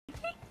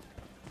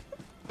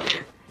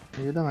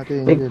Yun lang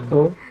ate, Take Angel.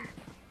 two.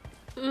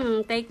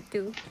 Take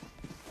two.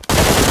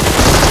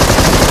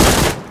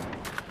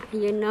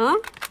 Ayun no.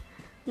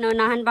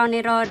 Naunahan pa ako ni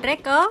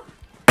Roderick, oh.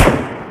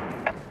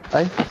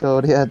 Ay,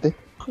 sorry ate.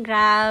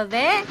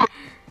 Grabe.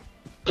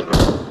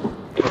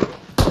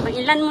 Pang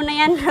ilan mo na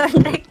yan,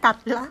 Roderick?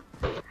 3?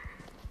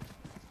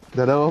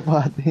 Dalawa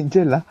pa ate,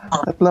 Angel ah.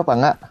 3 pa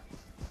nga.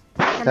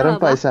 Meron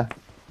ba? pa isa.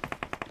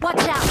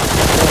 Watch out!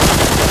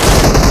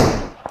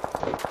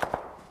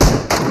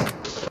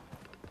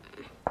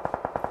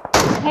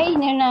 Ay,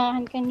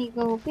 inunahan ka ni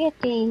Gopi at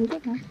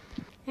Angel.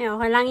 Eh,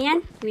 okay lang yan.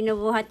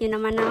 Binubuhat nyo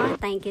naman ako.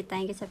 Thank you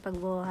sa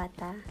pagbuhat,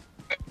 ha.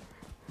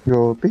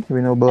 Gopi,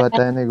 binubuhat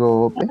tayo ni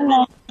Gopi.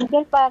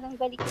 Angel, parang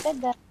baliktad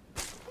ah.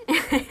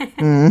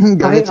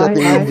 Galit sa Ay,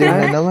 ate ay, Angel ay.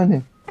 na naman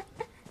eh.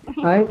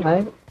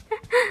 Ay.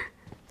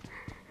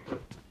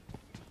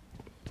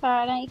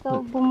 Parang ikaw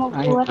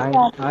bumubuhat Ay,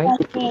 sa ay.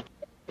 atin.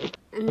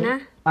 Ano?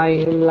 I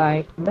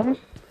like that.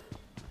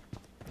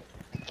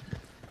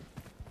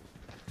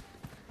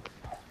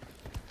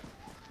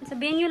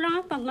 Sabihin nyo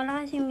lang pag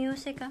malakas yung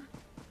music, ha.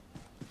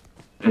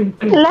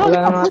 Wala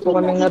nga po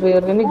kaming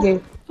naririnig eh.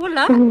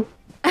 Wala?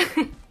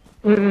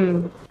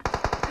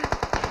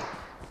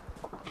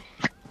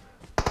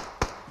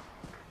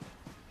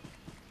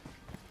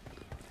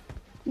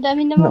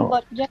 Dami naman No.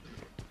 bot dyan.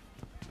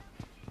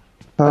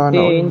 Pati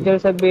Ano? Angel,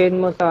 sabihin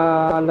mo sa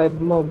live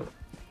mo.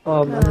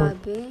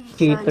 Grabe.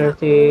 Cheater Sana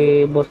si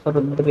Boss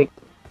Roderick.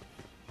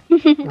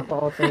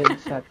 Naka-auto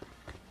headshot.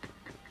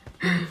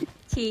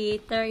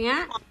 cheater nga.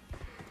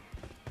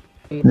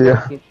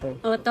 Yeah. Cheater.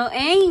 Auto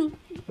aim.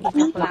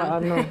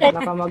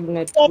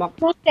 Naka-magnet.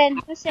 Send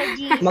mo sa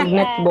GC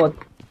Magnet ah. bot.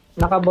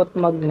 Naka-bot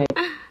magnet.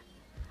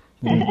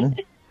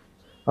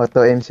 Auto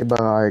aim si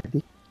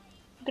Bacardi.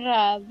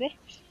 Grabe.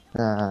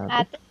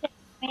 Ate,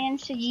 ayan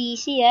sa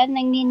GC ah,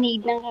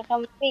 nang-need ng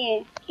kakampi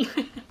eh.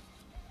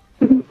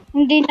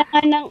 hindi na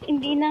nga nang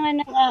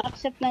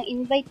accept ng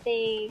invite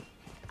eh.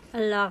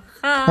 Ala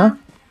ka. Huh?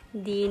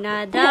 Di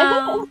na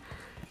daw.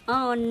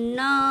 Oh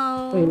no.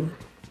 Uy.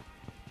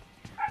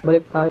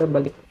 Balik tayo,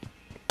 balik.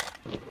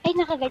 Ay,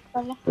 nakagat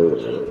pala.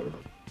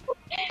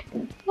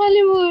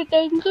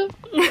 Kalimutan ko.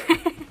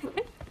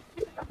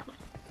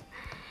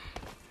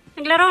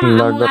 Naglaro ng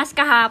Among Us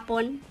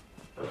kahapon.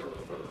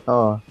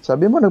 Oo.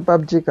 Sabi mo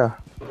nag-PUBG ka.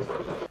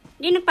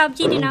 Hindi nag-PUBG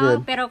din ako,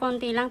 Good. pero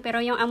konti lang.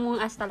 Pero yung Among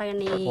Us talaga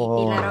Oo.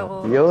 nilaro ko.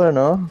 Yun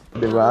ano?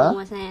 Di ba?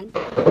 Among Us na yan.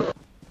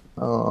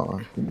 Oo.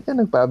 Hindi ka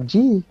nag-PUBG.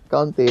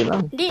 Kaunti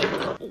lang. Hindi,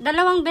 2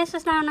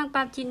 beses lang ako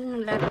nag-PUBG nung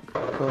naglaro.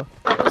 So,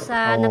 Tapos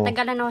Oo.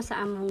 natagalan ako sa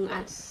Among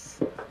Us.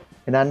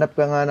 hinanap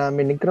ka nga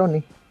namin ni Crown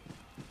eh.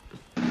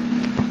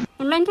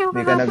 Online kayo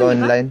Hindi ka kahapon, di ba?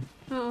 nag-online.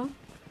 Oo.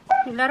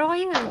 Naglaro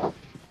kayo.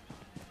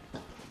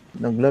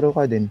 Naglaro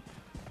ka din.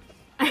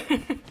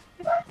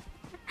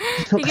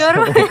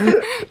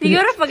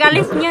 siguro pag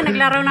alis niyo,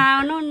 naglaro na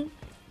ako nun.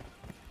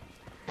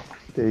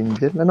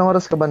 Angel, anong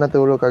oras ka ba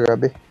natulog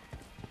kagabi?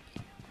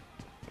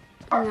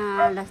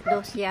 Na alas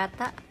 2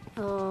 yata.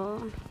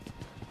 Oo.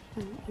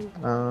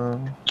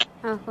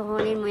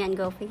 Kukunin mo yan,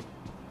 Gopi.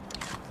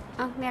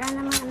 Meron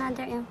naman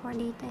another M4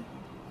 dito eh.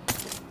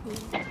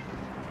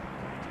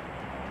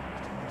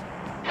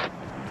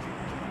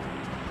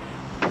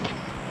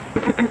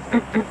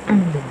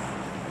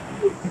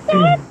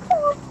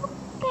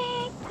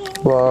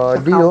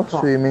 Body oh,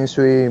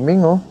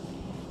 swimming oh.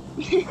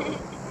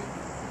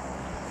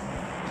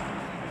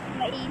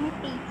 Mainit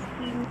eh.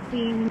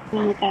 Swim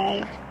muna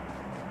tayo.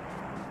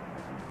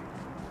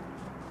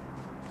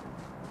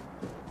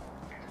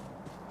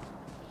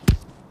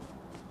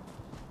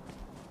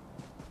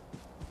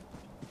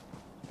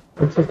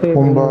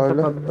 Nagsiswimming sa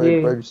Kumbala, PUBG.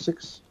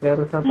 556.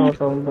 Pero sa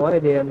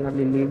Totomboy, di yan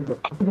naliligo.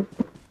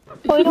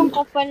 O yung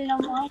kapal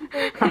naman.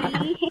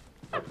 Gopi.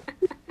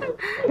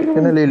 Ka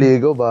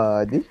naliligo,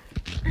 body?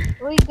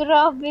 Uy,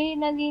 grabe.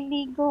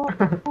 Naliligo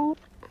ako.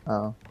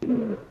 Oo.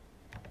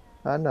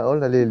 Sana all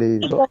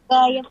naliligo.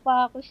 Gagaya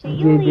pa ako sa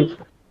iyo eh.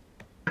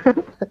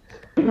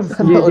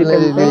 Sana all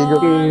naliligo.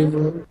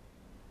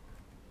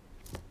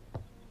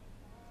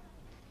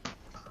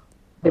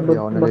 Diba, Hindi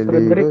ako Boss naliligo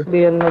Roderick, di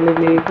yan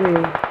naliligo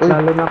eh. Uy.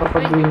 Lalo na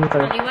kapag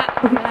winter. Kaliwa,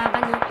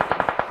 kalaban niyo.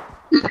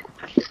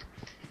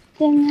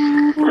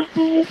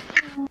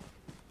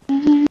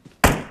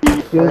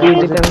 Yung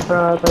digital sa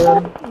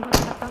tayo.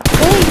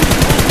 Uy!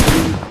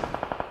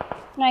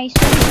 Nice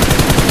one.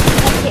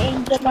 Kasi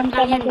Angel lang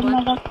talaga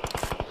malak.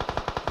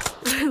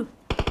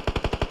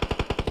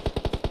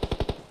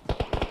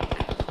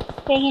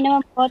 Kaya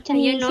naman po sa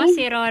Ayun no, music.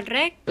 si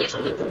Roderick.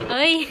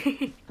 Uy,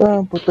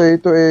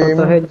 Potato aim.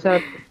 Auto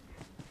headshot.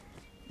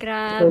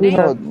 grabe.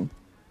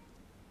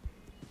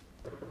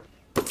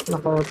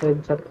 Naka-auto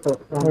headshot to.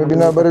 May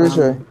binabaril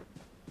siya eh.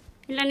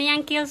 Ilan na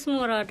yung kills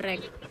mo,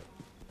 Roderick?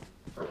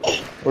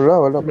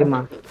 Wala pa.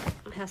 5.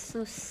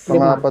 Jesus.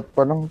 Pangapat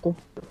pa lang to.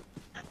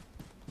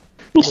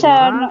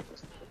 Isa na.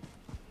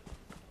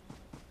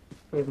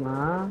 5.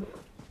 5.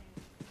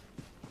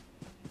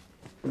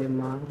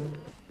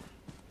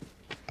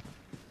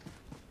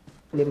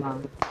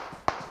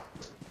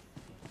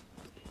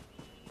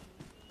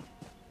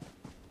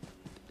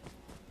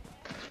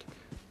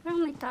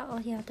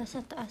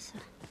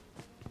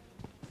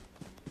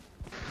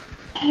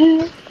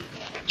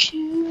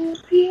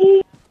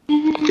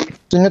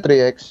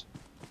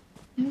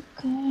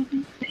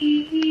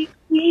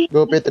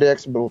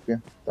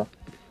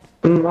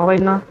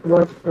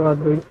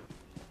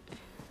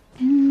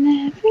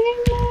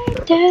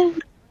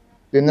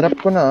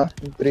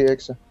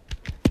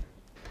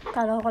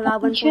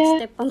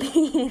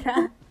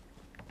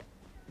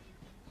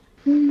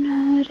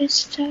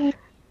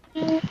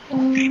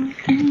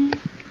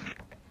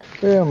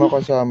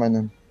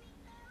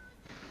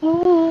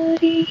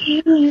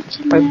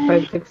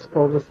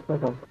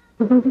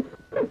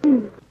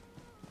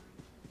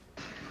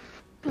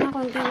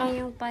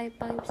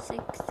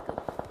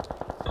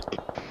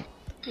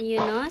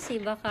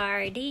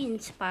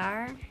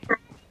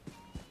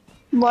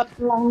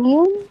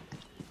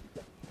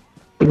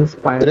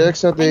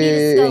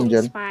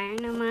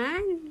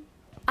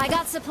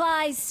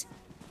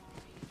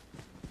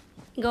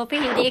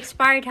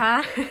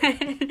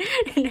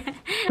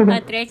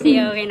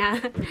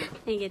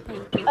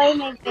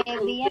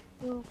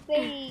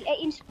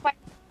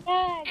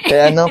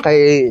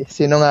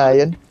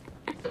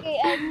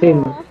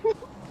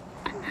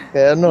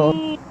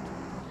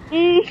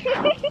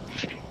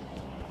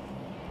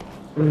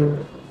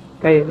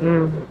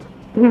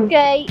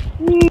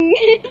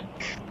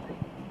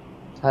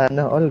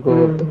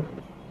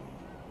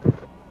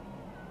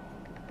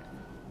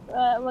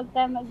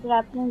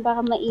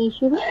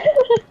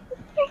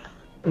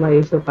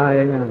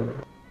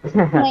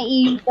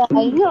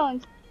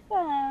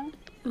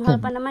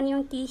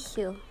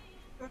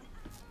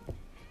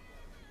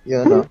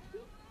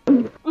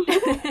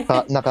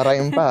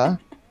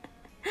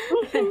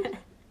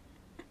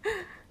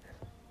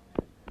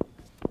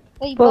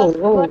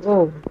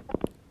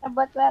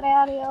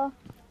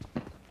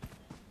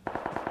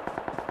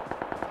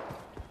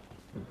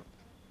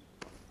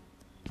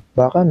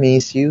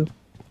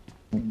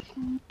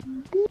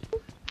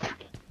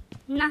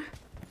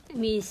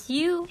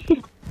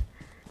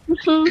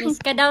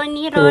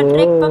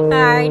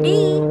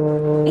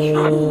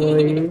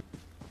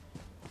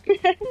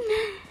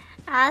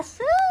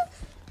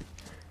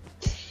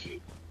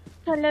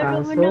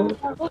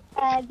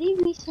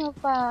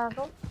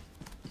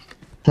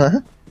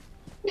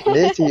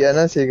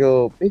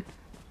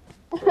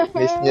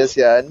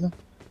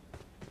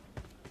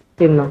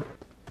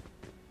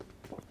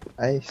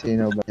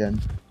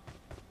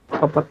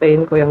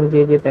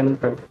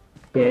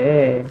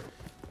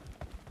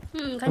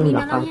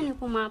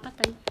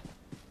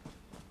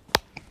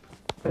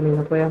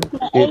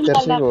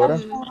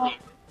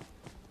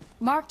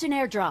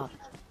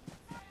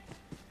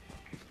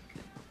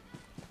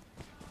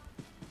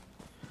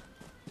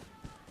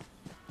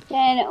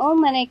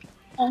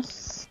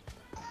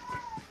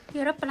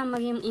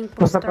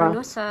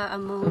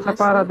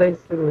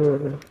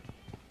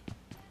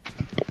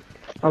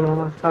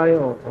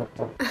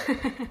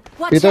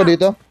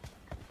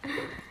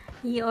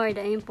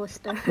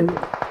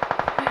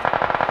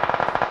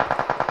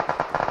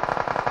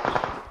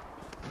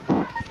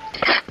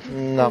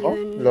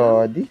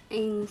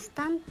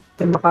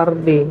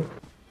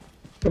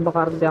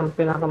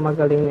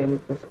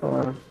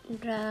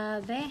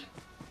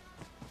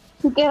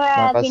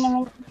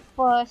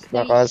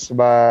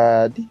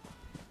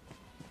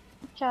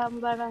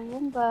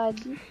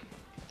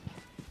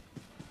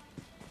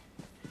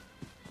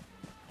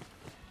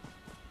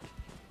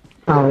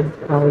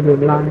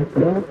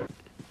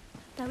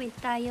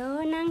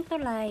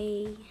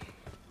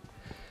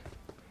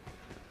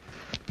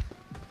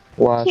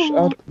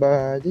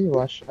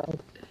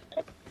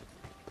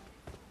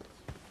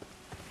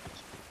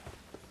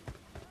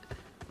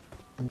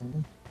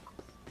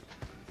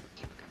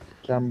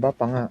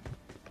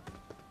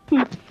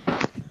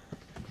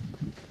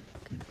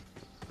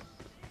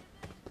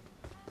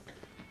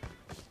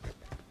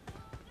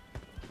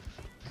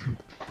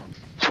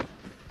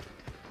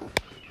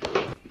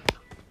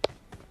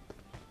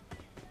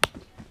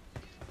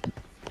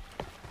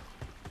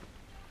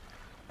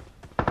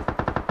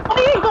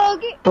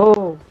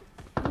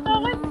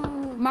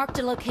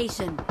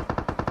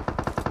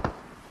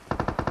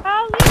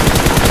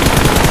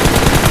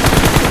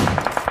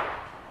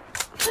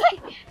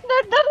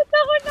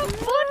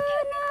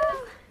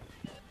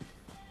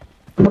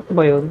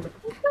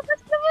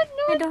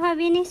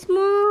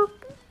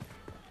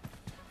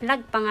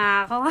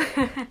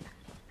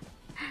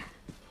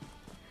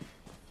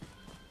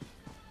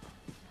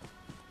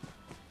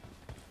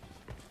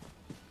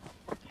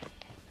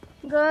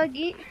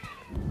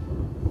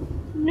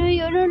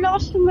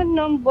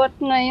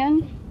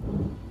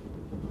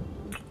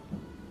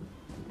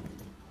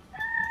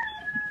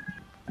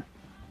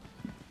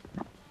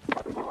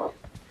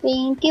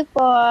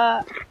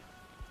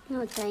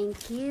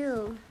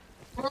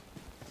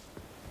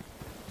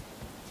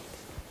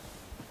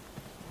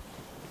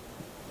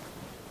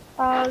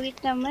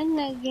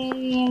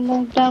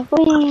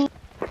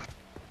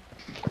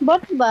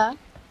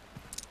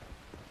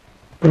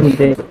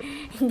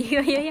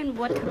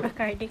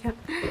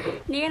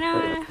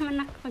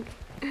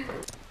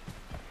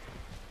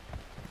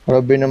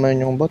 Grabe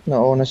naman yung bot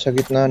na sa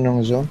gitna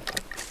ng zone.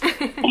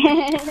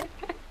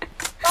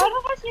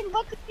 Parang kasi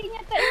bot,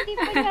 hindi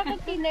pa niya ako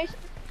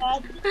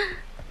tinerstad.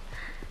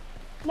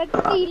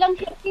 Nag-stay lang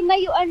siya,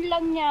 tinayuan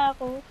lang niya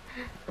ako.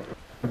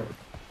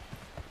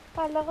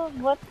 Kala ko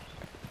bot.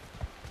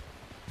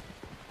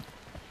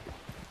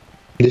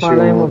 Hindi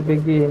Malay mo, sure.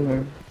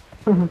 beginner.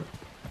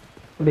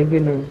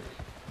 Beginner.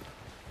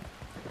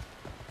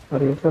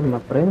 Sorry,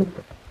 ma-friend.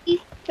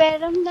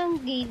 Pero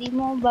ng gili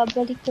mo,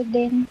 babalik ko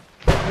din.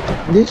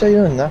 Hindi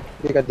sa'yo na.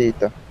 Hindi ka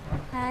dito.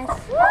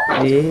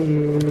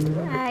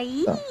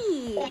 Ay!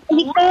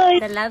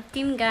 Ikaw, The love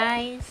team,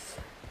 guys.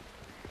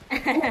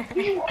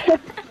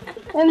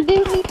 hindi.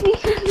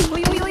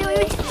 Uy!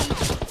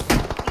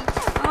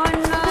 Oh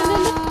no!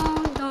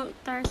 Don't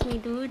thirst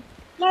me, dude.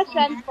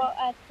 Nasaan po,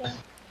 ate?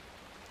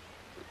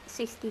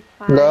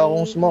 65. Wala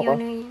akong smoke, Yun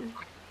na yun.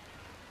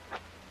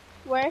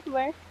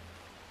 Where?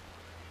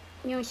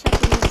 Yung shot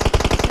niya,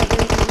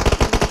 70.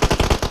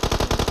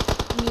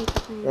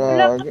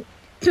 Grabe.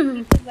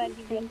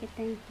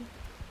 Thank you.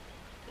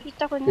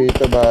 Kita ko na.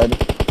 Dito ba?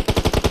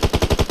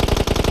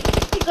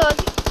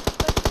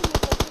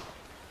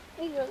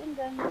 Ay, God, ang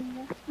dami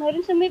na.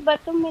 Meron sa may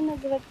batong may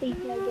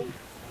nag-rotate na din.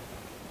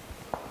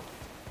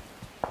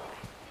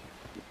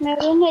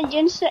 Meron na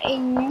dyan sa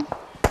inyo.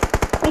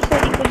 Ay, sa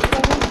likod ko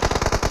na.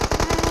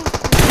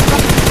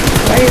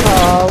 Ay,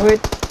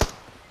 wait.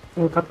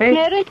 Yung kape.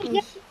 Meron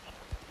dyan.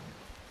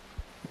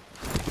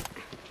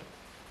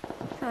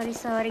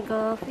 Sorry,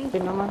 Goofy.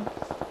 Okay naman.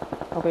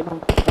 Okay lang.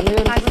 Ano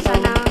yun? Bago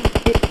sana.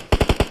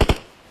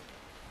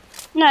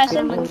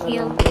 Nasaan Lemon mo?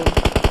 kill.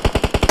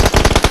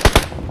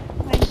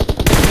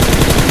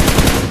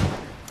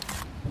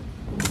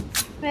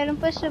 Meron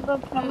pa sa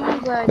baba. Oh my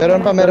God. Meron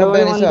pa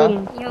yung isa.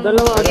 Yung-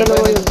 Dalawa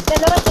yun.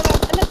 Dalawa.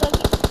 Ano to?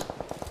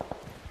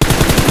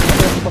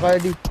 Ito pa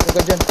Cardi. Huwag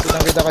ka dyan.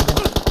 Kitang-kita ka dyan.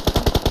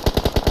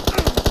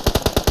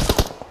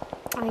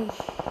 Ay,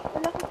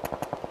 Wala ko.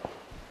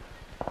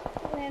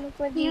 Meron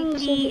pa yung dito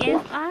sa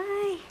likod.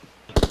 DFI.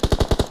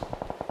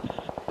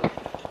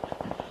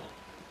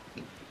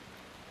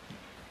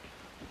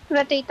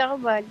 Rotate ako,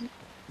 buddy.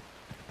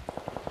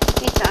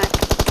 May saan?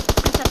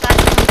 Nasa taas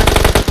ng bato.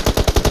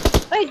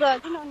 Ay, God.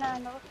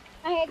 Naunahan ako.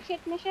 Ay,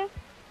 headshot na siya.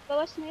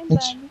 Bawas na yung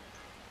buddy.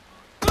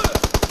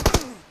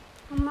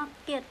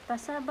 Umakyat pa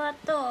sa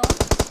bato.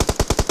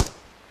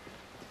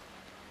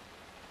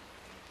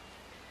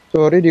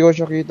 Sorry, di ko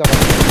siya kita.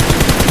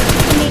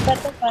 Hindi ba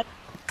ito pa?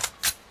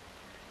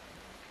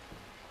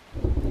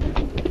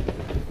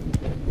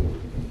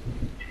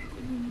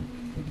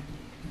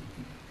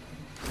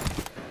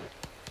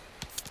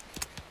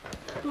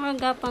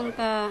 Magapang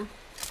ka.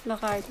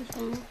 Bacardi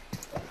siya.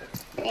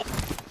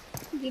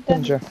 Dito.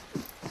 Saan siya?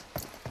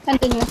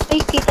 Nandun yun. Ay,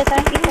 kita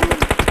tayo.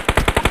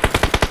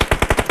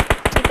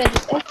 Kita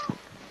dito. Ay,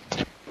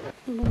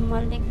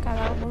 Bumalik ka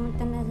raw.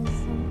 Pumunta na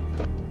sa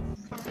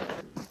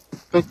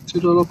Back to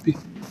the lobby.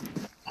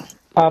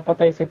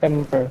 Papatay si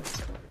Temper.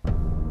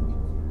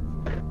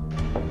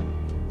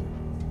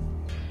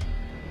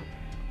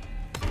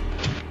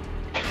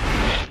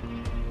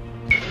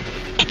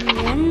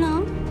 Ayan, no?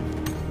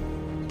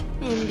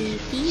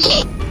 MVP.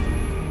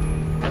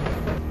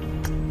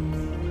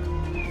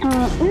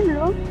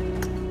 ano?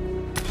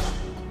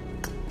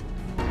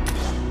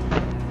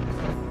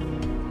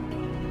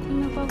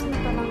 Ano pa ba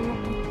napalang mo?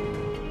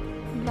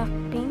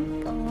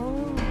 Blackpink?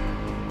 Oh.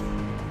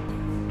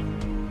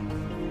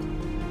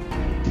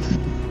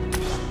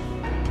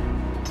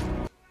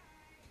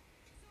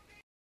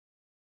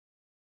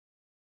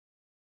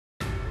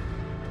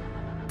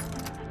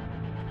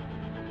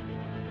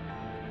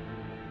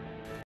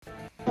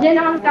 Diyan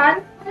naman kan?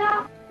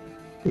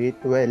 Eat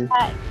well.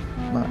 Ay,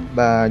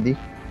 Body.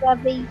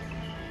 grabe.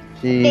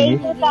 Sige.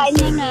 Sige, kain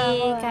mo na.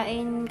 Sige,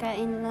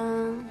 kain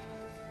lang.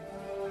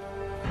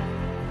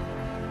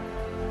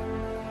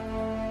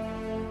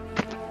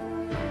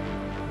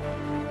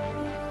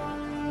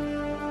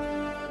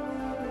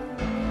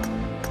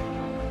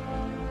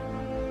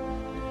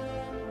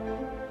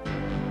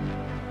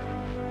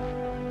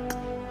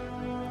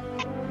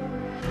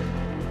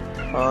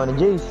 Ni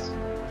Jace.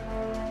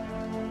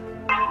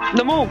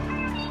 Ano mo?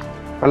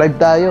 Alive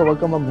tayo, huwag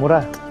kang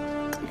magmura.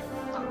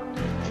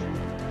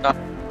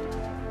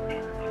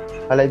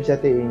 Alive si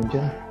Ate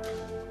Angel.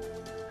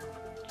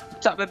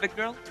 What's up, big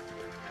girl? What's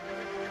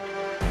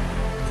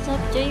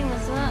up, Jay?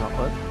 What's up?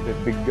 Ako, the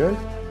big girl.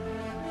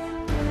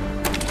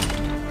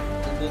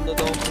 Nandun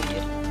ako po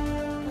yan.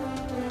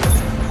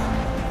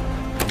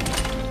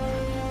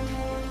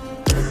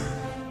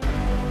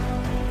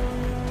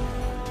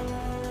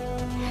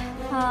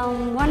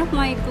 One of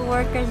my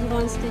coworkers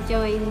wants to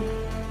join.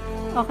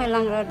 Okay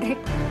lang, Roderick.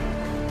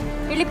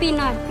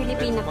 Filipina.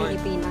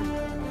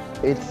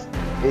 It's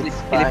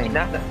fine.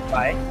 Filipina?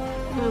 Babae?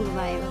 Ano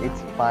babae?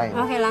 It's fine.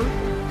 Okay lang.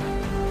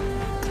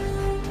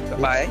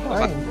 Babae? It's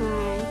fine.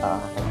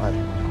 Alright.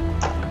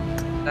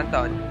 Ilan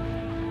taon?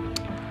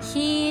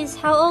 She's,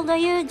 how old are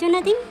you,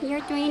 Jonathan?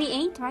 You're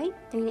 28, right?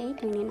 28,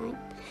 29.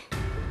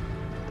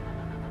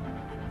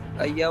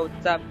 Yo,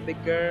 what's up, big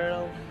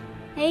girl?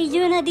 Hey,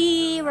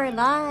 Junadi, we're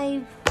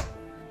live.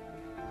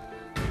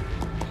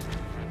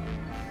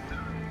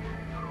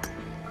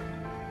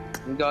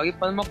 Ang gagi,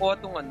 paano makuha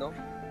tong ano?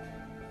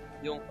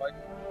 Yung card.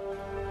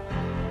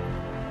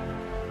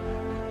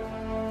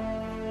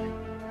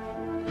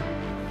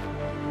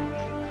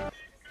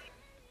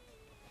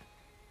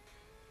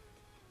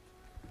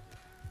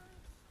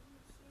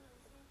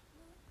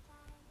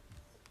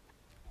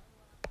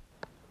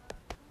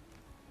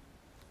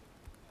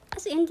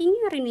 Kasi hindi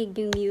niyo rinig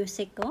yung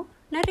music ko.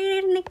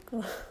 Naririnig ko.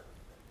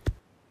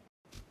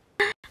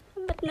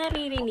 Ba't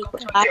naririnig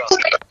ko?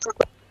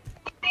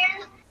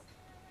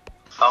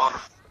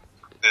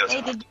 Hey,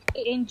 did you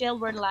say Angel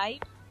we're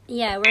live?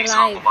 Yeah, we're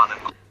live.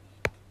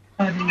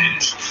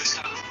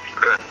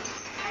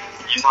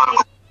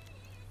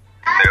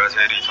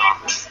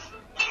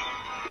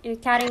 You're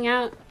cutting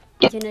out,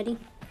 Junadi.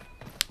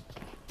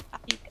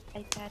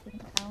 I got it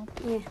out.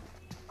 Yeah.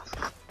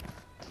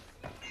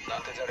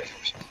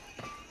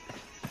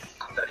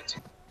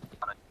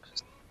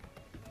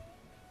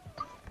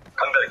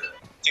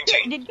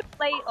 Did you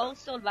play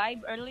also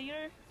live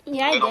earlier?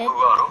 Yeah, I did.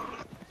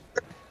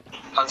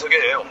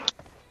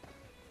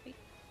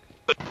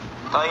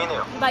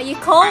 But you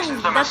called,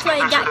 that's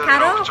why I got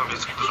cut off.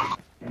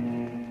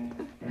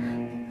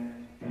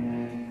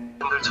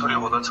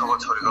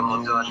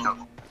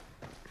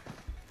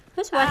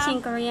 Who's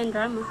watching Korean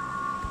drama?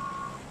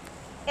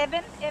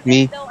 Even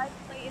Me. though I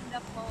play in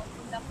the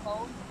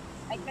phone,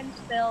 I can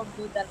still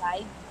do the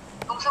live.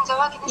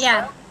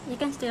 Yeah, you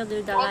can still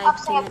do the live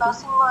Junadi.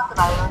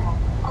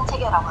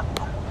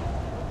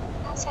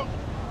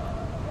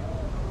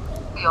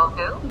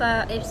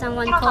 But if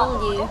someone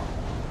called you,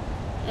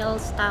 it'll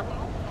stop.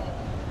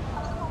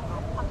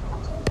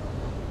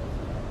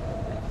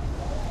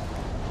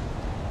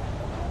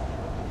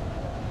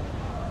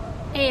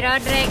 Hey,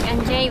 Roderick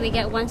and Jay, we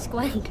got one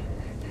squad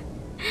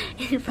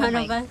in front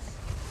of us.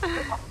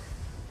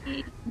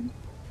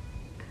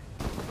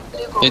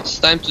 It's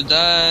time to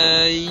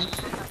die.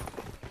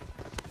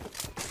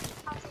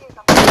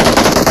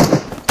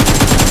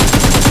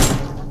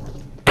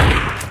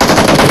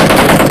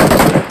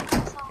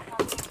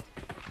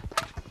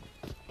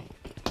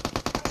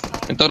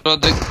 Ito,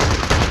 Roderick.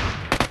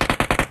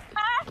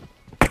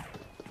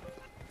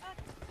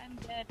 I'm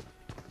dead.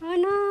 Oh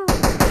no!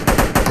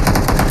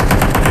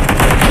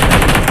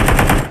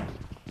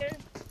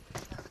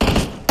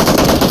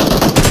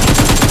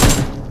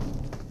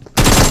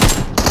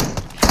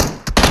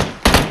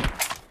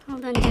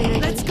 Hold on,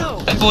 Junadi. Let's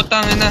go. Ay,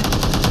 putang ina.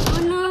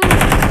 Oh no!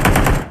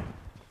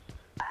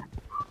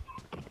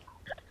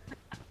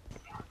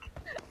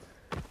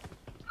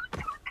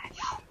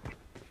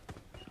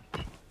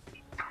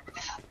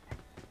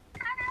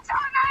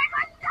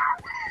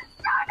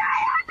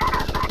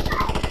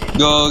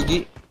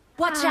 Gogi.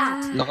 Watch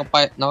out.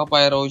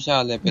 Naka-pyro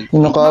siya, level.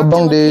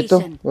 Nakaabang dito.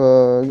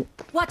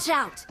 Watch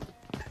out.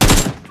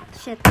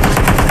 Shit.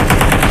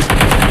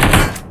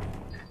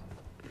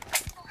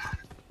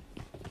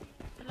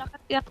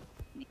 Lakas yan.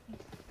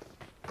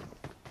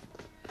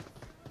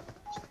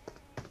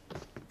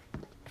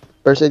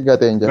 First aid ka,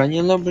 Angel. Run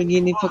yung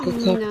Lamborghini for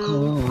No.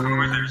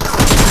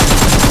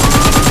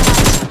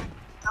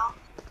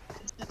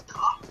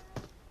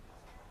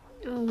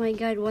 Oh my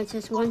god,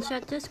 just one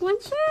shot, just one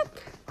shot!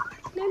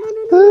 No, no,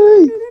 no, no,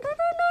 Hey! no, no, no,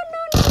 no, no,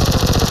 no, no.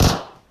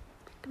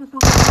 Come on,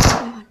 come on,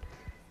 come on.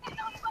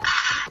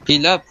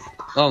 Heal up.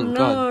 Oh, God.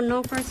 No,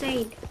 no first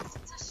aid.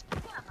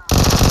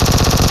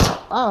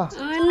 Ah!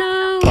 Oh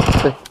no!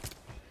 Okay.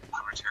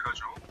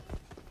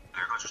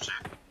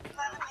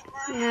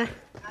 Yeah.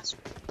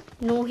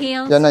 No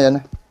heals. Yan na.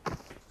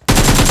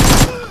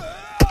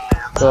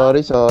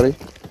 Sorry.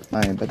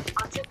 My bad.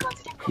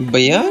 Ba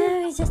yan?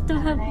 Yeah, I just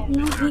don't have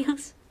no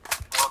heals.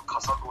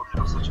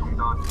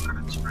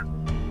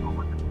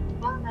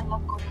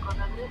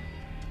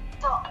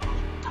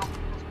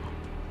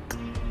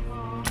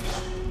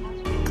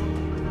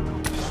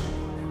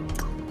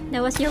 That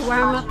was your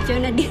warm-up,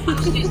 Junadi.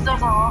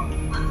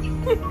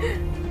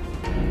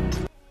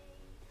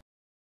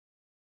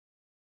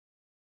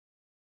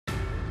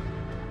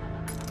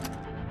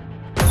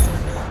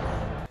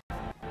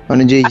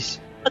 Ano, Jace?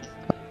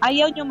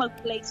 Ayaw nyo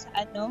mag-play sa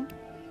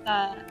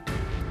sa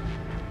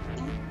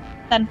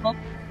Tanhop?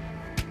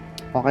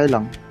 Okay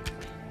lang.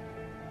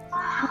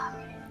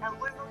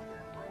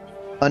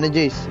 Ano,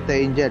 Jace? Ito,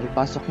 Angel.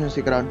 Pasok nyo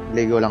si Crown.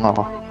 Ligo lang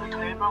ako.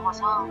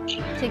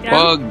 Si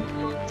Graham?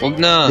 Wag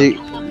na.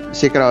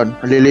 Si Crown.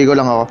 Liligo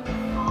lang ako.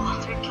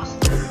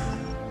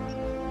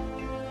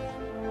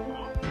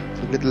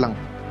 Saglit lang.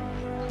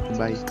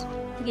 Bye.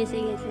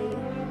 Sige.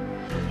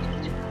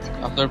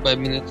 After 5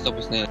 minutes,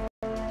 tapos na yan.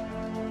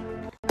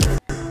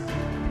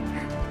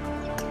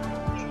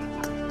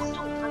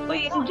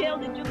 Uy, Angel,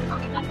 did you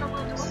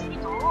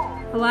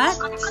What?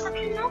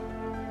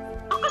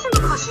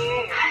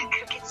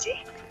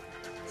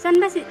 Saan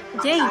ba si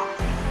Jay?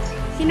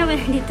 Sino ba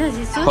dito?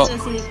 Si Sus o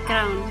si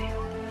Crown?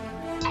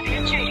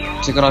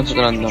 Si Crown lang. Si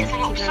Crown.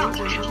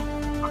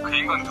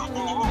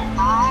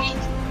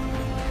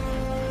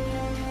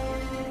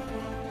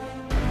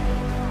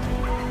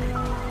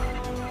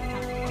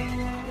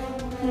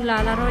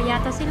 Naglalaro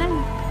yata sila.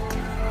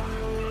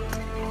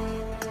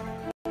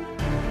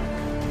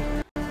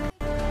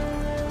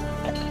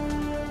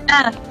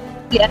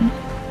 Yan.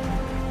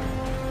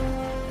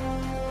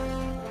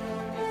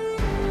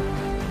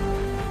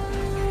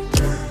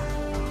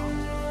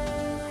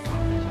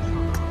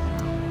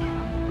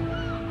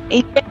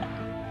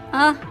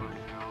 Ah,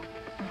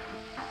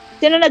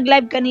 Sino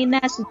nag-live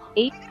kanina? Si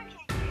Jay?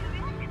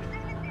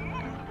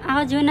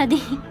 ako Juna di.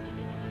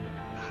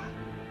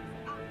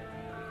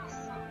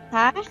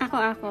 Ha?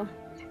 Ako.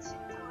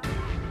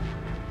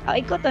 Oh,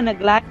 ikaw to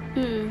nag-live?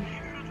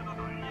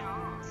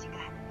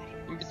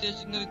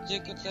 Invitation na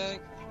reject attack.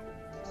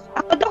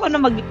 Ako daw ko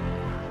na mag...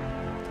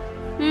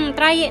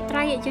 Try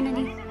it Juna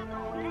di.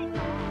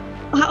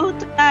 How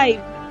to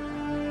live?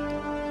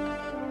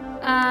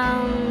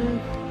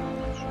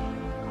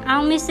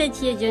 Ang message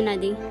niya Juna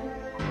di.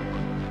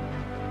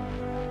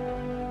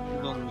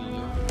 Bang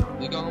niyo.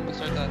 Ikaw ang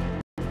mag-start at.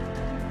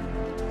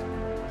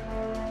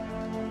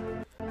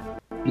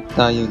 Bit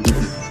tayo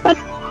dito.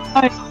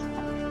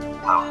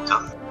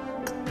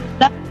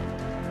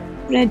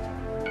 Red.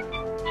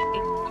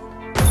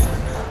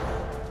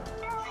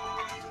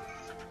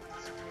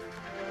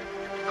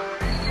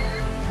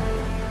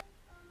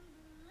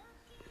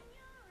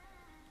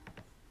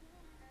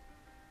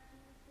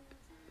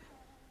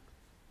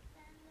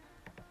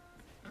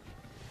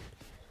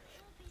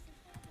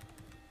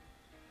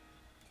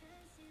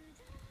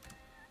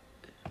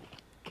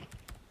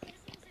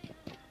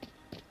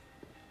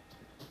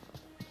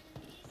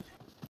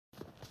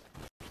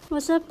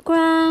 What's up,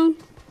 Crown?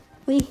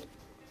 Uy,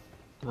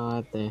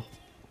 Ate.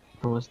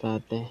 Kamusta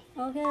ate?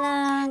 okay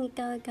lang.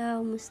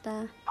 Ikaw,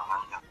 musta?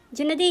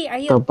 Junadi, are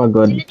you... Ito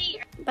pagod.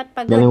 Ba't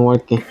pagod? Galing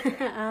work eh.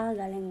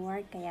 Galing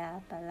work. Kaya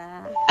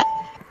pala.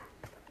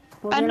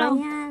 Okay lang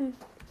yan.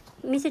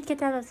 Message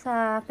kita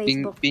sa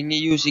Facebook. Ping ni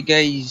UC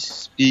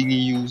guys. Ping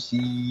ni UC.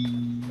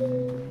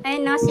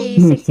 Ay no, si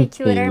sexy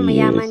tutor,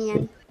 mayaman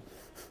yan.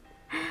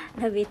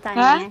 Labitan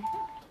niya.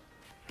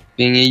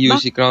 Ping ni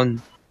UC Crown.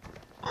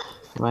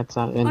 What's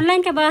sa akin? Online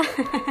ka ba?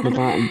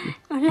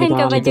 Online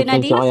ka ba,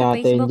 Junadi? Sa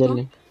Facebook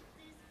mo?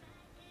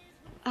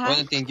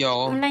 Thank you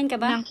ako. Online ka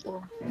ba?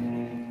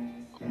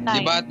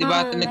 Di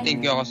ba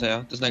nag-thank you ako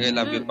sa'yo? Tapos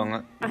nag-I-love you pa nga.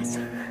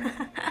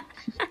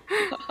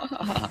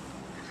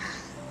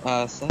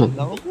 Asa?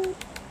 Ako?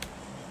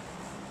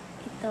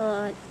 Ito,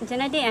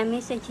 Junadi,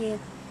 message you.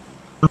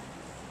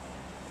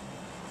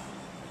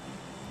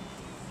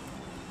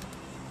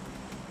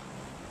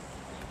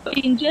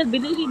 Angel,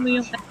 bilhin mo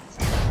yung...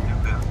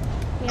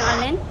 Yung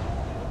alin?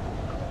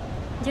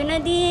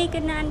 Junadi, I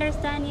could not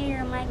understand you.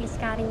 Your mic is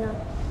cutting off.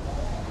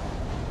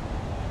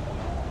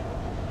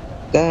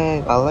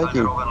 Dang, I like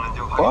your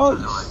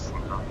voice.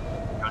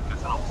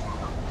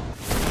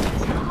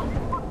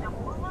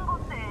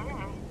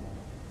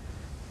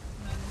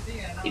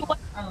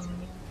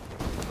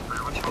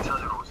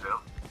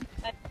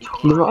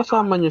 Di ba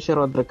kasama niyo si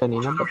Roderick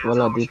kanina? Ba't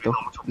wala dito?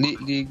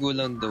 Ligo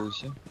lang daw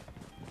siya.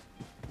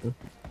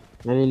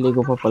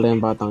 Naliligo pa pala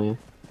yung batang yan.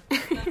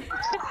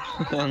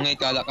 Ngay,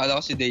 kala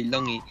ko si Dale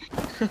lang eh.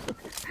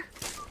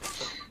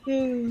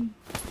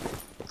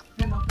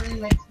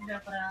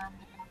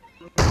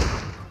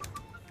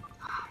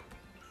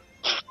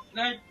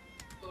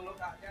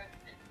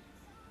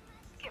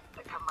 Skip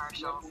the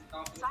commercials.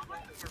 Sign up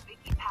for your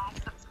Vicky Pass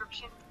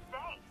subscription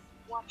today.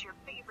 Watch your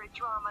favorite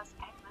dramas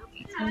and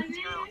movies with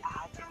zero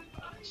ads and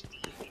HD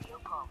video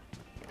calling.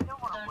 No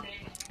more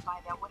waiting to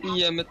find out what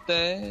Iya, happens.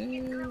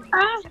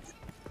 mate.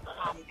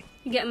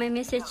 You got my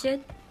message yet?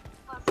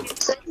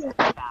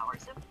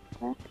 Hours of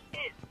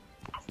is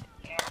as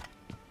the air.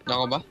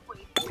 Ako ba?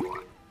 Wait for.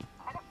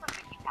 Sign up for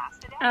Vicky Pass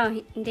today. Oh,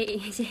 hindi.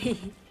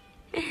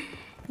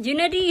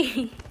 Junadi!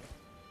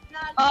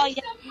 Oh,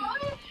 yeah.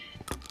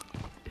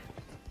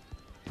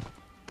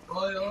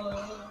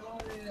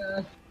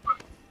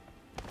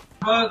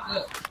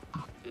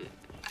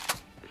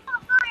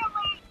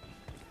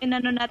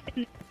 Inano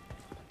natin.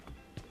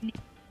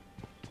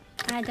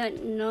 I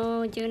don't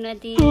know,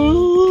 Junadi.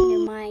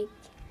 Your mic.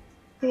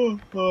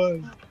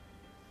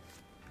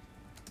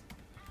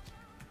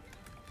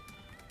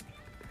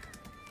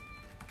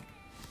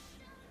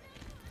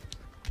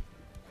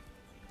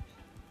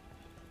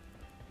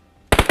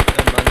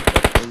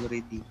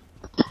 Already.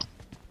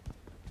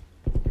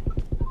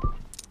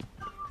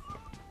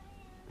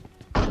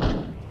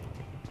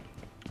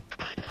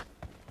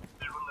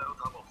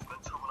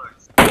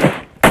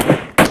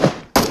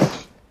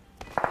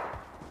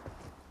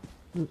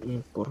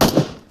 Puro.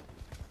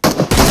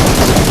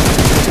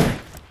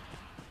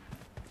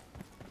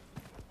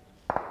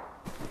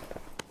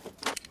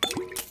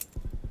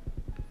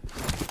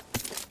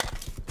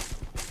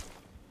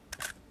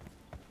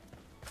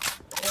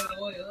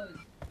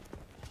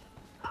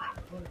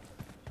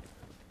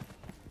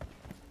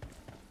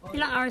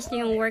 Ilang hours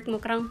na yung work mo,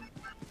 Krang?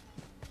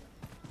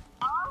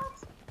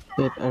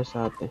 8 hours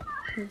ate.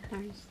 8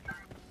 hours.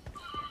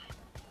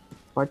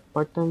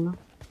 Part-time na.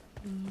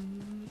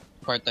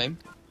 Part-time?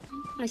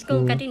 May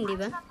school ka din, di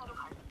ba?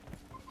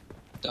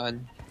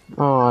 Saan?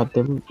 Oo, ate.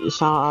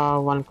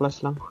 One class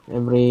lang.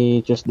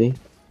 Every Tuesday.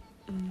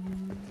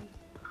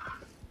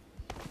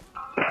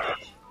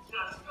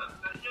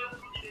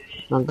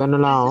 Nagkano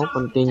lang ako,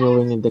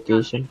 continuing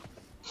education.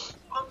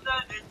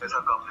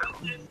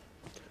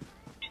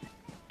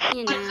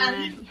 Yun na.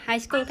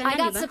 High school ka I na,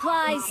 got di ba?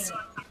 supplies.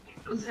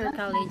 Or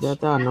college?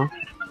 Data ano?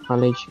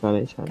 College.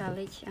 Ate.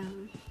 College,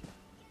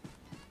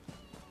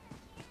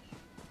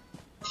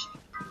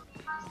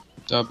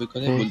 Sabi ko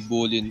na,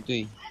 bulbulin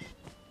to eh.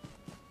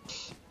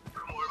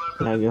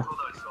 Lagyo.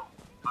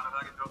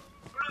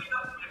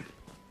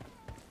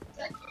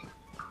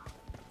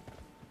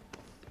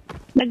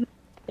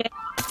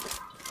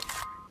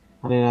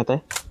 Ano yun natin?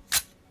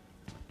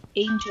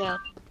 Angel.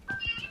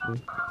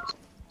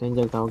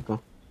 Angel, tawag ka.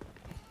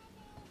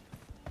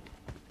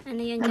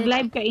 Ano yun?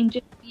 Nag-live ka,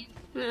 Angel?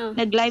 Oo.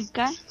 Nag-live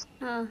ka?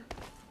 Oo.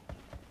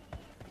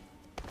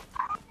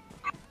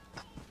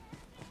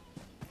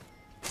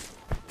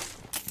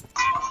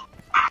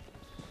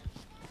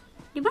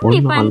 Di ba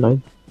may fan?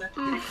 Naka-live.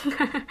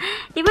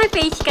 Di ba may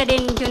page ka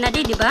din,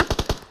 Junadi, di ba?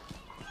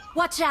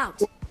 Watch out.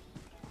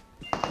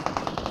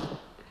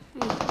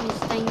 Ay,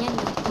 next time yan.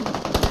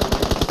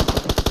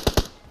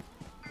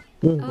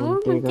 Oh,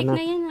 Okay ka muntik na.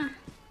 na yan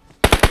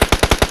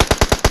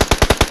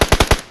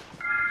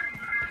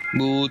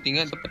Buti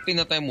nga, dapat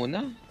pinatay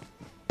muna.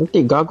 Hindi,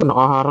 gago.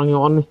 Nakaharang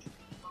yung ano eh.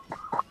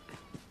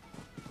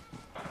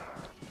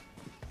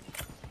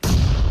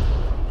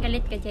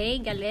 Galit ka,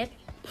 Jay? Galit?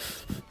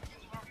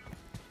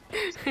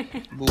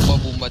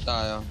 Bumba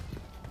tayo.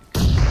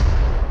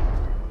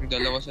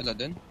 Dalawa sila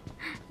dun.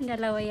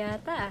 Dalawa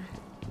yata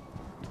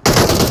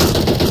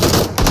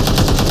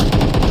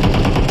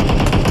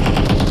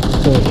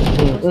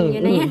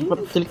Yun na yan.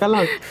 Chill ka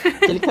lang.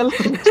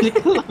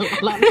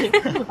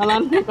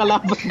 Alam mo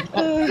kalaban.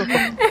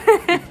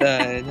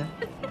 Dahil na.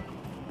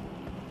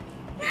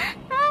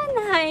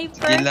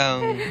 Na-hyper. Sige lang.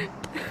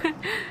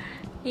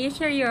 You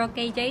sure you're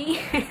okay, Jay?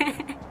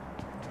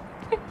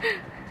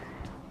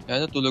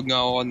 Ano, tulog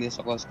nga ako kanina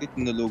sa class kit.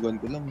 Tinulugan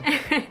ko lang.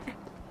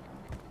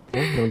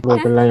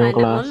 Nag-vlog lang yung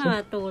klase.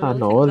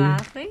 Ano all?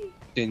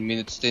 10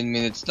 minutes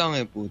lang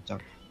eh, putak.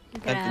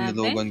 At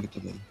tinulugan ko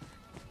tuloy.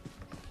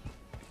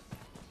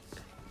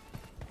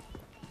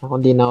 Ako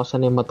di na ako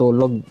sanay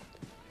matulog.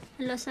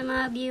 Hello sa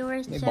mga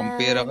viewers May dyan.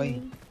 vampira ka eh.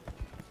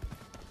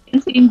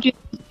 Si Angel.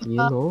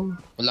 You know?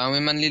 Wala kami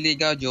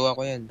manliligaw, jowa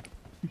ko yan.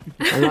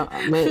 Wala,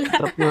 may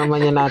trap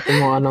naman yan natin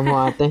mo, ano mo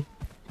ate.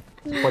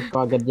 Support ko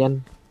agad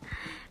yan.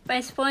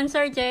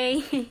 Pa-sponsor,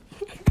 Jay.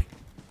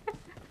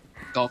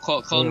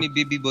 Call me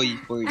baby boy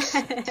first.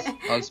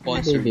 I'll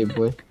sponsor Baby you.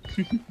 boy.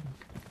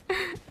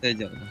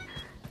 Joke lang.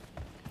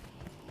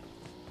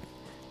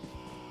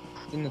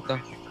 Sino to?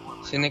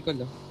 Si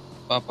Nicole oh.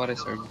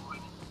 Papa-reserve.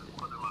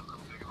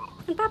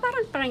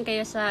 Nagpaparang pa rin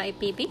kayo sa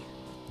IPP?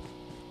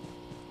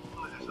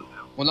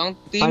 Walang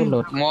team.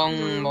 Pilot.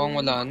 Mukhang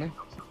wala na.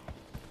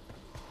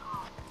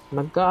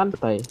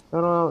 Nagkaantay.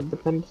 Pero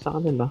depende sa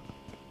kanila.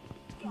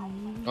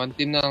 One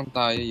team na lang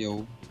tayo, yo.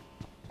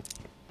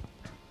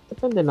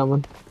 Depende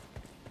naman.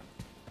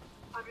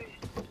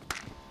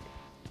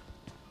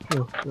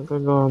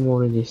 Nagkagawa mo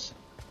Regis.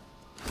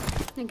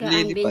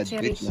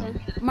 Nag-adventure wait siya. lang.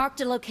 Marked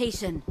a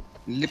location.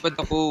 Lipad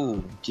ako.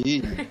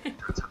 Chill.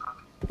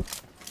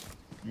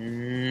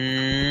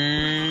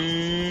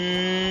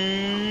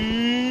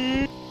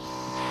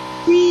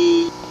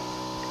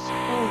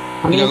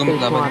 Ano Hindi yung ako page mo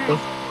maglaban. ate?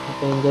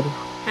 Ate Angel.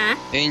 Ha?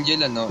 Angel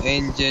ano?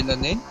 Angel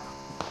ano eh?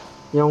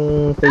 Yung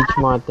page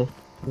mo ate.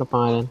 Ano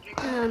pangalan?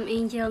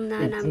 Angel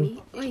Nanami.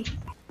 Uy.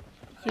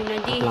 Yun na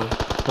di. Lang.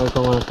 Tawag ko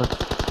muna to.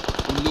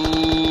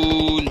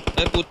 Lul.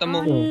 Ay puta mo.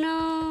 Oh no.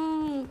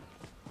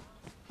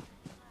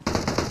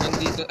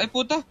 Nandito. Ay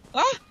puta.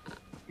 Ah!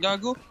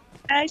 Gago.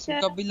 Ay,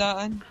 siya.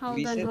 Kabilaan. Hold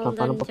on, Reset. hold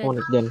Paano on, pa Jen.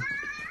 pumunit dyan?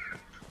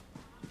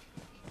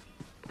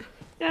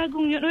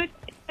 Gagong yun. Uy,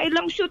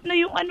 kailang shoot na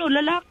yung ano,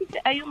 lalaki.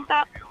 Ay, yung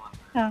tao.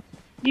 Ha?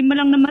 Di mo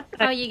lang namatay.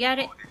 Oh, you got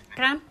it.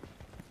 Cram?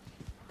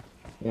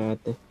 Yeah,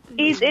 ate.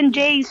 A's and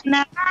J's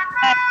na.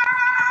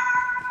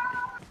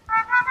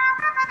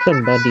 Saan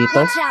ba dito?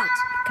 Watch out.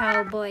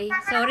 Cowboy.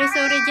 Sorry,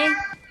 Jay.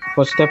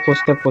 Post step.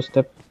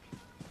 Footstep.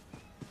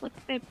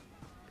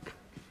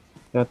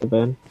 Ate ba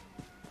yan?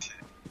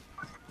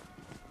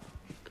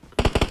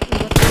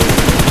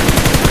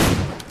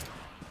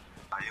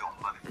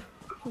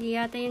 Hindi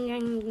yata yun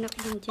yung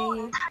nakita Jay.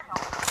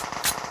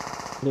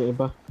 Hindi,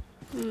 iba.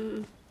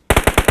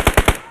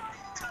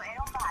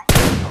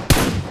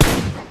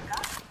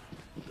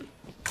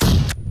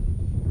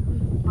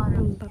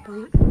 Ang baba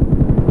nga.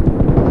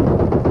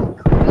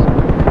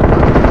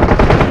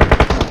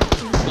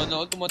 Sana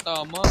ako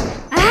tumatama.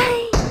 Ay!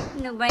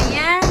 Ano ba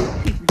yan?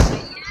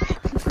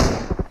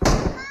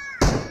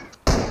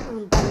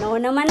 Ang banaw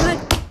naman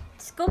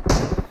mag-scoop.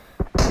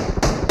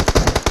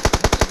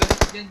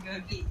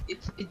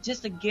 It's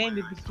just a game,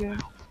 baby girl.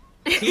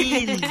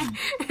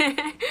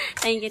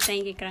 Thank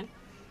you, Cram.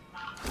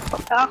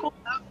 Ako.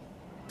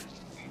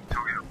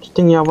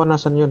 Tingyawa,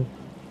 nasan yun?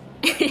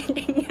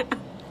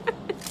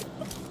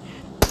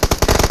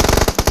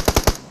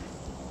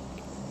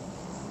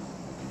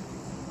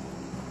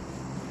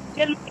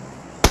 Yan.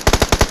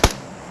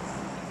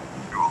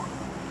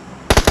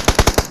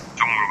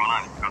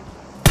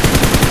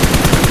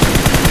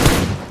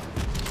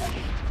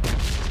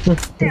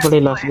 Ito pala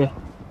yung last guy.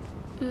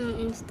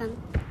 Instant.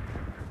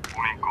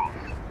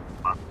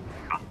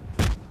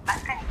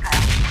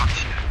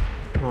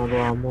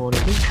 Nagawa mo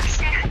ulit eh.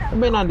 Ano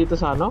ba yung nandito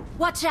sa ano?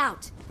 Watch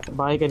out! Sa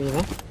bahay kanina?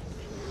 Hindi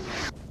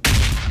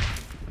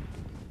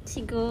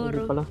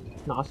Siguro. pala.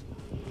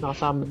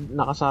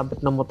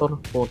 Nakasabit na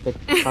motor. Putik.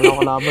 Kala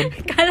ko laban.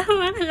 Kala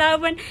mo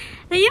laban.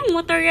 Ay, yung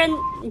motor yan,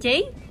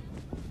 Jay?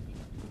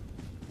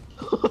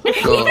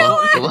 Oo,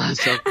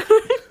 pumasok.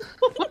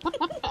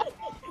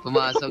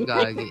 Pumasok,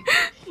 gagi.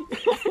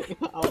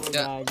 Ako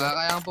Kaya gago.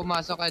 kaya kang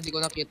pumasok kaya di ko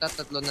nakita,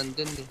 3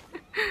 nandun eh.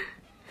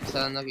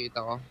 Isa lang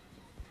nakita ko.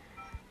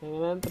 Ayun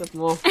na yung trip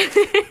mo.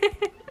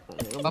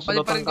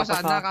 Papalit pa rin ko Mas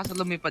lutang ka sana kaso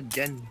lumipad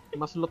dyan.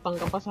 Mas lutang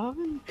ka pa sa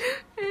akin.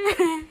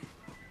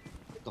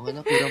 Tungin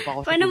na, kurang pa ako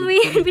sa Paano mo tulog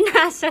yan ko.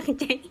 binasag,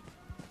 Jay?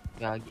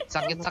 Gagi.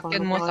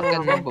 Sakyan mo,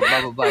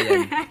 bababa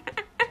yan.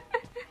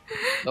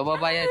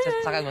 Bababa yan,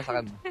 sakyan mo.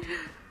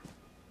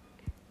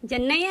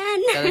 Diyan na yan.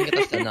 Kailan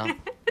kita sana.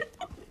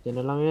 Yan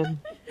na lang yan.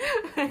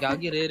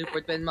 Gagi,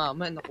 re-report pa yun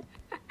mama. Naku,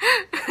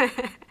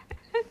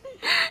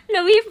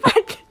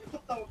 Lumipad.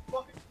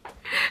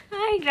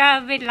 Ay,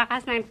 grabe.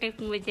 Lakas ng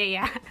trip mo, Jay,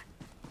 ah.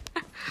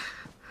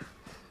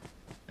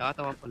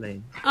 nakatawa pala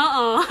yun.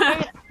 Oo.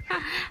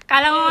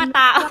 Kala mo mga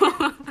tao.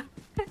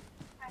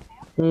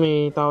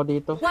 May tao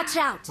dito. Watch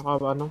out!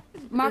 Naka ano?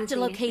 Marked a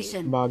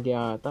location. Bagay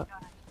ata.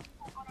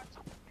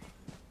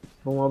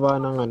 Bumaba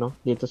ng ano,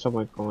 dito sa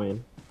mark ko ngayon.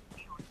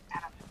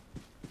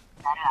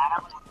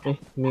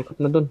 Umikot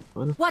na dun.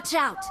 Ano? Watch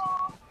out!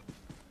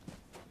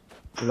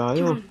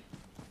 Layo.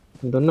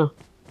 Doon na.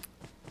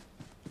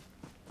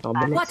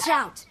 Taba na. Watch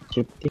out!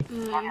 Safety.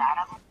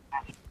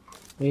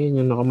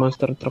 Ayun, yung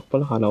naka-monster truck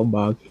pala. Kala ko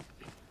bagay.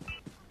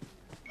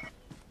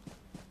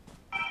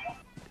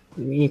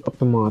 Iikot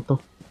ng mga to.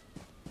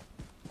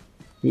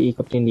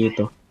 Iikot din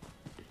dito.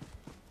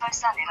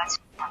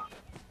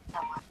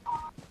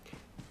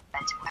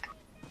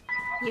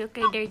 You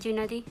okay there,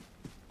 Junadi?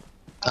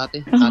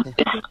 Ate.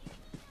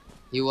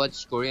 You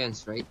watch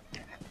Koreans, right?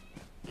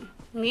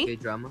 Me?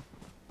 K-drama?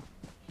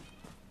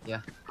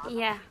 Yeah.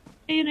 Yeah.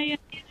 Ayun na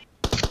yun.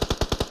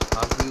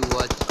 Have you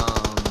watched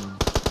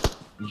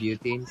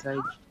Beauty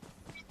Inside?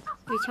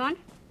 Which one?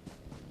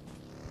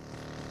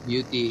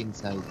 Beauty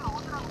Inside.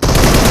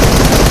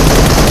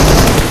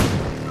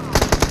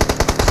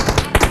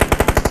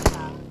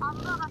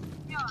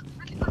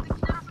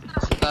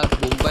 Start,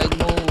 bombayin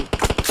mo,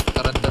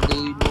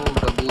 tarantaduhin mo,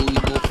 gaguhin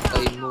mo,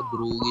 patayin mo,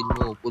 drugin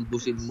mo,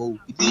 pulbusin mo.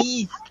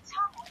 Bilis!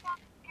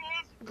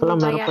 Wala,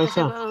 meron Kaya pa kasi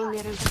isa. ba,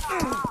 meron pa.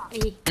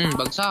 Ay.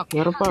 Bagsak.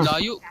 Meron pa.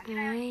 Layo.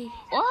 Ay.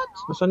 What?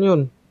 Nasaan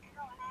yun?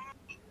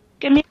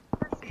 Kami.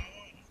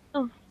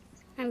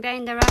 I'm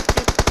behind the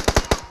rocket.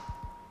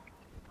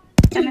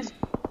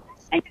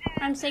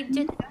 I'm safe,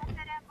 Jun.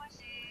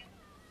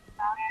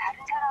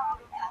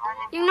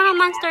 Yung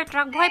naka-monster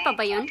truck, buhay pa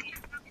ba yun?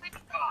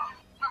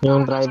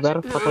 Yung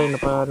driver, patay na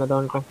pa na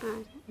down ko.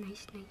 Ah,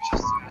 nice.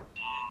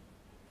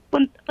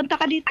 Punta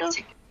ka dito.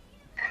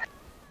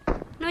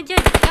 No, Jun.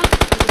 Jump.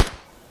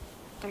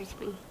 There's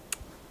me.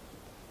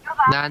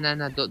 Nah.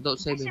 Don't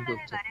save him.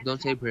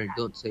 Don't save her.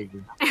 Don't save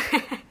her.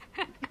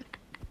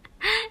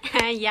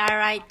 Yeah,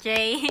 right,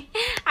 Jay.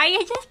 Are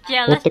you just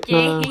jealous, Putik na.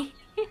 Jay?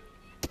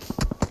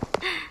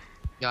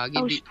 Gagi,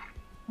 di.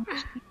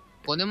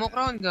 Kunin mo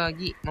crown,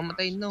 gagi.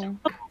 Mamatay no.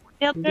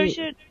 Help Hindi. her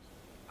shirt.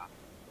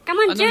 Come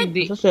on, Ano Jun.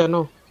 hindi? Isa si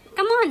ano?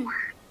 Come on.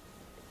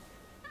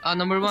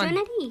 Number 1.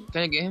 Junadi.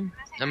 Can I get him?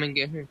 I mean,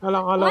 get her. Kala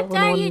What ko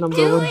are naman you number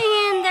doing 1.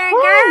 in there,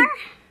 girl?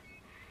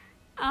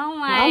 Oh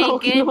my Akala ko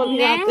kinuha ni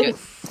ate.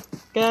 goodness.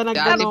 Kaya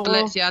nagano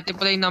ako. Si ate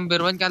pala yung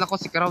number 1. Kala ko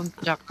si Crown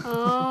Chuck.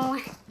 Oh.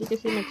 Hindi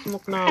kasi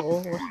nag-smoke na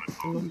ako.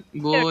 Ano?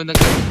 Buo,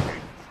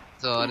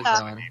 Sorry.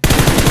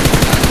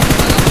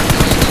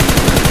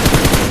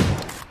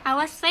 I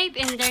was safe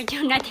in there,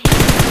 Junadi.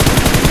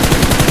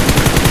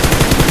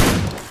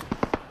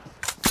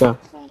 Siya.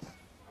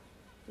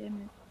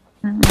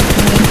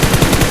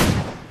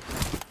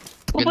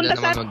 Pupunta Ganda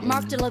sa... naman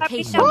Marked a mag-end.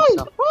 location.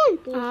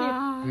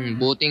 Ah,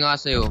 Buti nga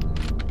sa'yo.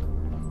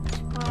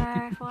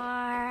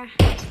 far.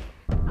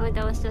 Oh,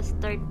 that was just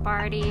third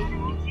party.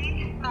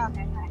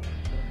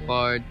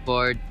 Part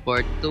 2.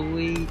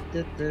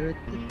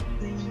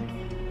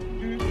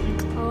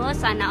 Oh,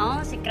 sana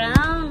all si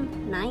Crown.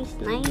 Nice.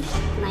 9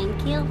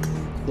 kills.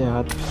 Di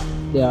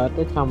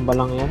ate, chamba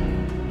lang yan.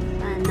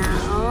 Sana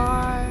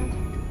all.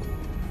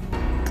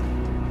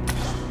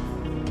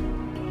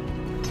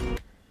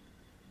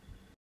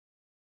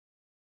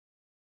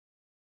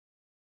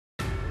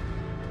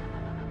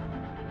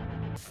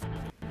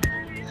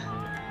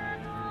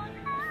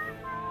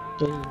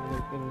 Okay,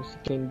 nagpin si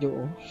Kenjo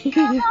oh.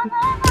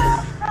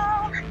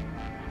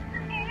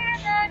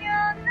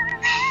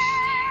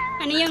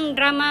 Ano yung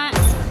drama?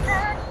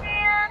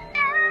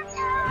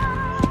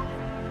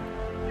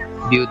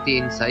 Beauty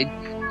Inside.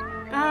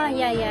 Ah,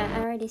 yeah. I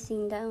already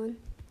seen that one.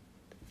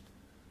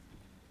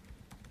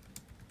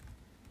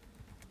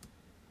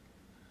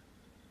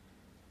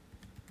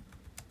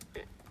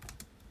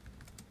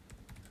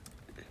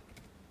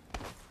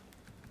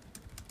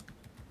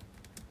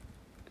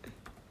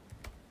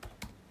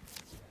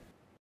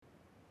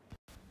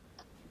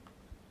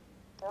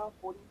 Now,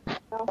 40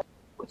 now.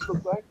 What's it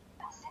look like?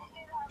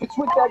 It's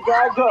with that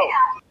guy. Go.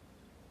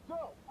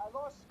 Go. I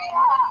lost.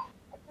 I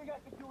think I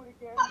can do it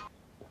again. I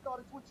thought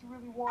it's what you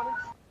really wanted.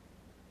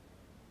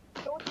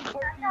 Don't you take the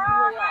easy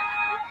way out.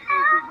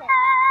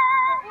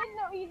 There is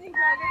no easy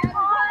way. No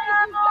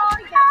matter what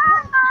you get to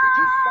him.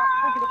 Just stop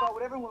thinking about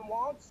what everyone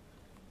wants.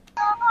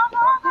 Stop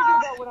thinking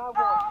about what I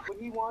want, what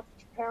he wants,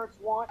 what your parents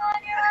want. What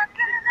do you want?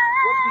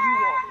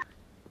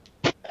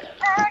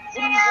 What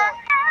do you